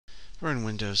We're in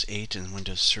Windows 8 and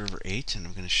Windows Server 8, and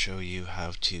I'm going to show you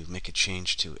how to make a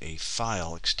change to a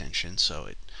file extension so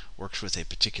it works with a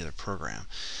particular program.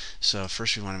 So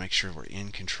first we want to make sure we're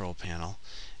in Control Panel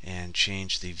and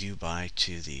change the view by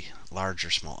to the large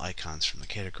or small icons from the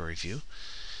category view.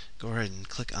 Go ahead and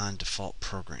click on Default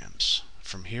Programs.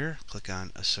 From here, click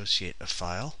on Associate a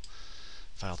File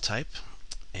type,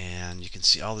 and you can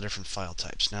see all the different file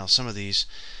types. Now some of these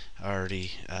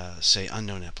already say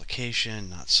unknown application,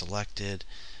 not selected,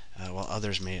 while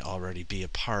others may already be a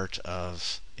part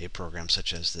of a program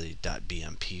such as the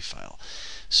 .bmp file.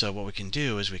 So what we can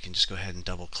do is we can just go ahead and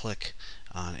double click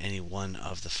on any one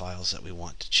of the files that we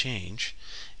want to change,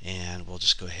 and we'll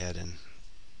just go ahead and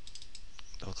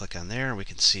double click on there. We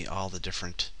can see all the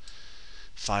different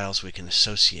files we can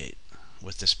associate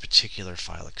with this particular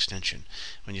file extension.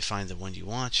 When you find the one you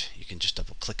want, you can just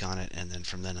double click on it, and then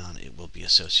from then on it will be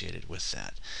associated with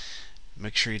that.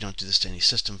 Make sure you don't do this to any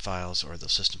system files, or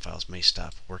those system files may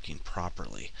stop working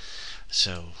properly.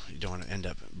 So you don't want to end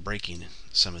up breaking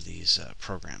some of these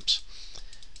programs.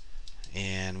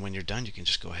 And when you're done, you can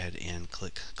just go ahead and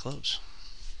click Close.